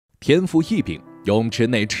天赋异禀，泳池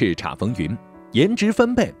内叱咤风云，颜值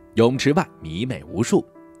翻倍，泳池外迷妹无数，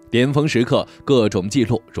巅峰时刻各种记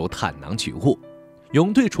录如探囊取物，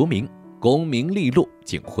泳队除名，功名利禄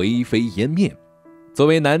尽灰飞烟灭。作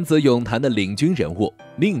为男子泳坛的领军人物，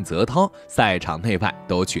宁泽涛赛场内外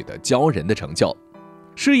都取得骄人的成就，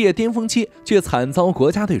事业巅峰期却惨遭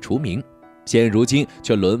国家队除名，现如今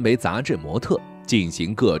却沦为杂志模特，进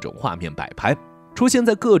行各种画面摆拍，出现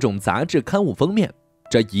在各种杂志刊物封面。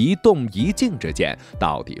这一动一静之间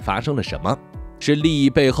到底发生了什么？是利益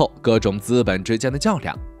背后各种资本之间的较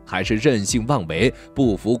量，还是任性妄为、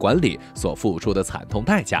不服管理所付出的惨痛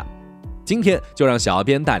代价？今天就让小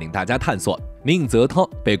编带领大家探索宁泽涛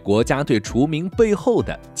被国家队除名背后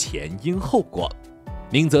的前因后果。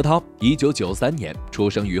宁泽涛1993年出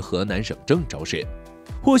生于河南省郑州市，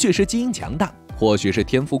或许是基因强大，或许是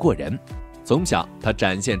天赋过人，从小他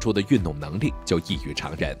展现出的运动能力就异于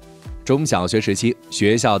常人。中小学时期，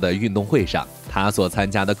学校的运动会上，他所参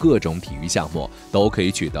加的各种体育项目都可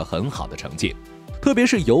以取得很好的成绩，特别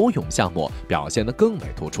是游泳项目表现得更为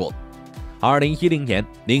突出。2010年，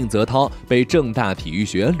宁泽涛被正大体育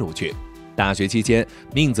学院录取。大学期间，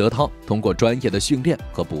宁泽涛通过专业的训练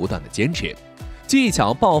和不断的坚持，技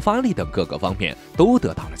巧、爆发力等各个方面都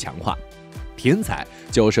得到了强化。天才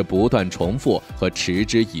就是不断重复和持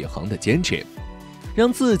之以恒的坚持，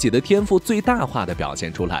让自己的天赋最大化的表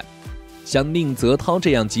现出来。像宁泽涛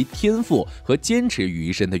这样集天赋和坚持于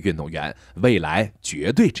一身的运动员，未来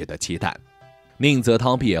绝对值得期待。宁泽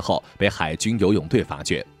涛毕业后被海军游泳队发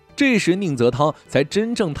掘，这时宁泽涛才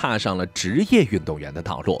真正踏上了职业运动员的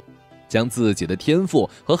道路，将自己的天赋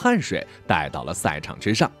和汗水带到了赛场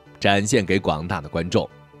之上，展现给广大的观众。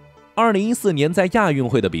2014年在亚运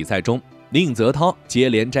会的比赛中，宁泽涛接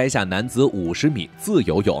连摘下男子50米自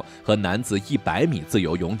由泳和男子100米自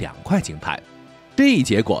由泳2块金牌。这一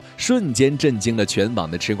结果瞬间震惊了全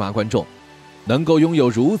网的吃瓜观众，能够拥有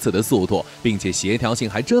如此的速度，并且协调性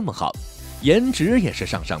还这么好，颜值也是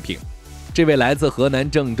上品。这位来自河南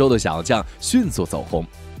郑州的小将迅速走红。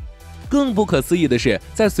更不可思议的是，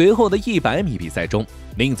在随后的100米比赛中，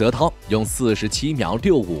宁泽涛用47秒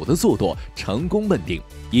65的速度成功问鼎，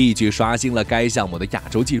一举刷新了该项目的亚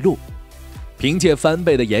洲纪录。凭借翻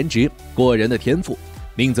倍的颜值、过人的天赋，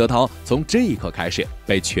宁泽涛从这一刻开始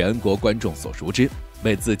被全国观众所熟知，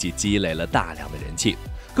为自己积累了大量的人气，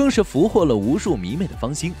更是俘获了无数迷妹的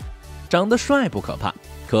芳心。长得帅不可怕，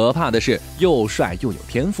可怕的是又帅又有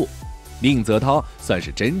天赋。宁泽涛算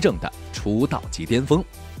是真正的出道即巅峰，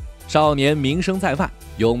少年名声在外，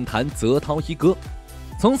泳坛泽涛一哥。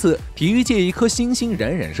从此，体育界一颗星星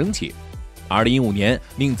冉冉升起。2015年，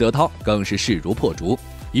宁泽涛更是势如破竹，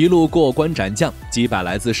一路过关斩将，击败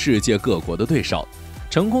来自世界各国的对手，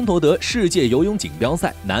成功夺得世界游泳锦标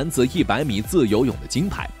赛男子100米自由泳的金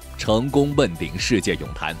牌，成功问鼎世界泳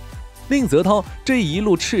坛。宁泽涛这一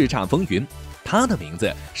路叱咤风云，他的名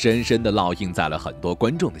字深深地烙印在了很多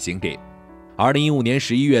观众的心里。2015年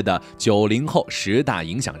11月的90后10大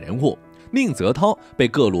影响人物，宁泽涛被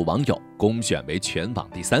各路网友公选为全网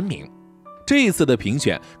第3名。这一次的评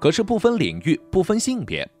选可是不分领域、不分性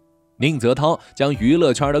别，宁泽涛将娱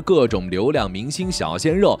乐圈的各种流量明星小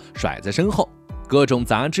鲜肉甩在身后，各种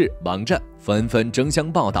杂志、网站纷纷争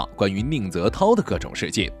相报道关于宁泽涛的各种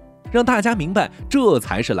事迹，让大家明白这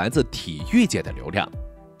才是来自体育界的流量。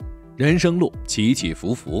人生路起起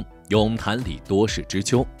伏伏，泳坛里多事之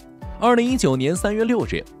秋。2019年3月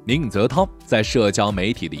6日，宁泽涛在社交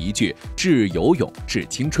媒体的一句“致游泳，致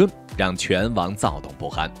青春”让全网躁动不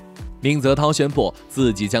安。宁泽涛宣布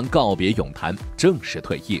自己将告别泳坛，正式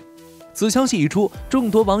退役。此消息一出，众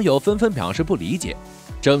多网友纷纷表示不理解，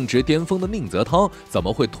正值巅峰的宁泽涛怎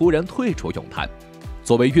么会突然退出泳坛？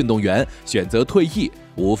作为运动员，选择退役，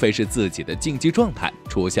无非是自己的竞技状态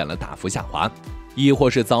出现了大幅下滑，亦或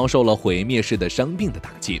是遭受了毁灭式的伤病的打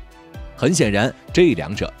击。很显然，这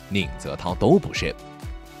两者宁泽涛都不是。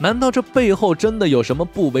难道这背后真的有什么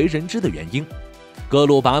不为人知的原因？各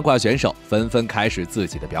路八卦选手纷纷开始自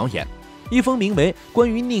己的表演。一封名为《关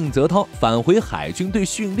于宁泽涛返回海军队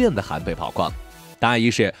训练》的函被曝光，大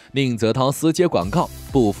意是宁泽涛私接广告、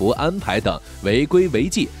不服安排等违规违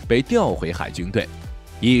纪被调回海军队，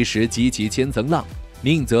一时激起千层浪，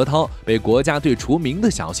宁泽涛被国家队除名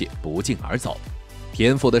的消息不胫而走。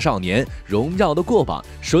天赋的少年，荣耀的过往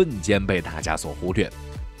瞬间被大家所忽略，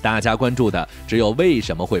大家关注的只有为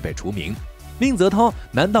什么会被除名。宁泽涛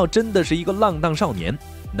难道真的是一个浪荡少年？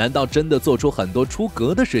难道真的做出很多出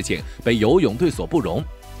格的事情，被游泳队所不容？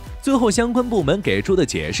最后相关部门给出的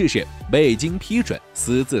解释是未经批准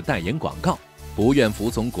私自代言广告，不愿服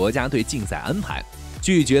从国家队竞赛安排，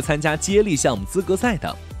拒绝参加接力项目资格赛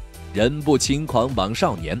等。人不轻狂枉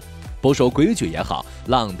少年，不守规矩也好，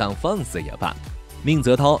浪荡放肆也罢，宁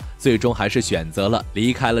泽涛最终还是选择了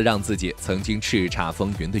离开了让自己曾经叱咤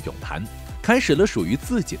风云的泳坛，开始了属于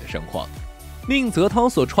自己的生活。宁泽涛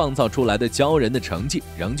所创造出来的骄人的成绩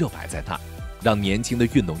仍旧摆在那，让年轻的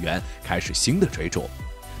运动员开始新的追逐。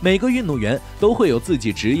每个运动员都会有自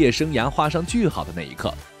己职业生涯画上句号的那一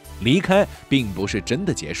刻，离开并不是真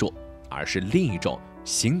的结束，而是另一种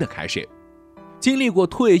新的开始。经历过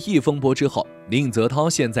退役风波之后，宁泽涛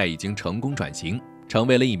现在已经成功转型，成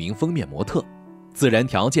为了一名封面模特。自然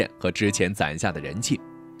条件和之前攒下的人气，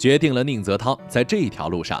决定了宁泽涛在这一条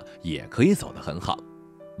路上也可以走得很好。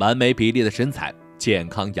完美比例的身材，健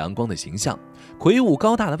康阳光的形象，魁梧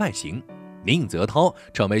高大的外形，宁泽涛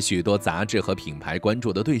成为许多杂志和品牌关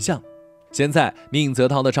注的对象。现在，宁泽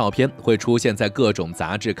涛的照片会出现在各种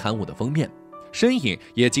杂志刊物的封面，身影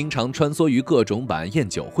也经常穿梭于各种晚宴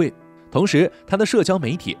酒会。同时，他的社交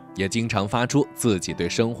媒体也经常发出自己对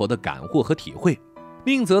生活的感悟和体会。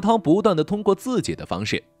宁泽涛不断地通过自己的方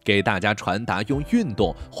式，给大家传达用运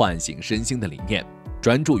动唤醒身心的理念，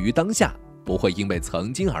专注于当下，不会因为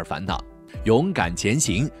曾经而烦恼，勇敢前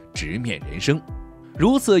行，直面人生。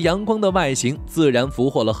如此阳光的外形，自然俘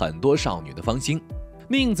获了很多少女的芳心。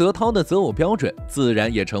宁泽涛的择偶标准，自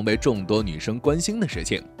然也成为众多女生关心的事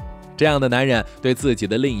情。这样的男人对自己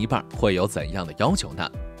的另一半会有怎样的要求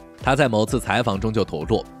呢？他在某次采访中就吐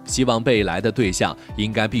露，希望未来的对象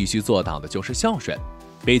应该必须做到的就是孝顺，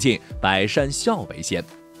毕竟百善孝为先，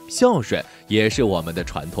孝顺也是我们的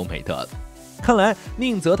传统美德。看来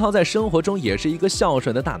宁泽涛在生活中也是一个孝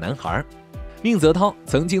顺的大男孩。宁泽涛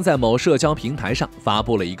曾经在某社交平台上发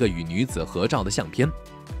布了一个与女子合照的相片，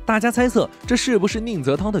大家猜测这是不是宁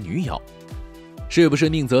泽涛的女友？是不是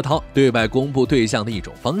宁泽涛对外公布对象的一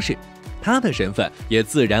种方式？他的身份也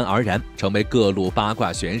自然而然成为各路八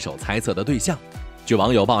卦选手猜测的对象。据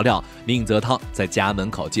网友爆料，宁泽涛在家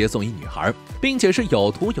门口接送一女孩，并且是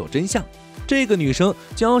有图有真相。这个女生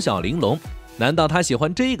娇小玲珑，难道他喜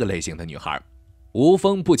欢这个类型的女孩？无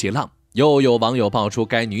风不起浪，又有网友爆出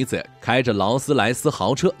该女子开着劳斯莱斯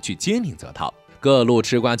豪车去接宁泽涛，各路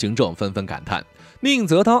吃瓜群众纷纷感叹：宁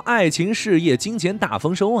泽涛爱情事业金钱大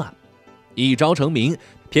丰收啊！一朝成名，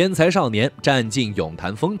天才少年占尽泳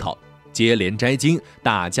坛风头，接连摘金，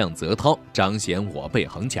大将泽涛彰显我辈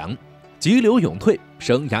恒强，急流勇退，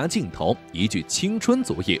生涯尽头，一句青春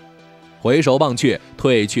足矣。回首望去，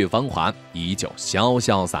褪去芳华，依旧潇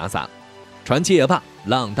潇洒洒。传奇也罢，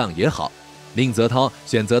浪荡也好，宁泽涛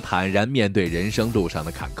选择坦然面对人生路上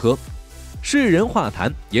的坎坷。世人话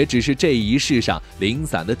谈也只是这一世上零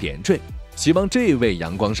散的点缀，希望这位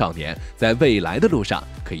阳光少年在未来的路上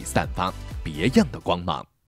可以散发别样的光芒。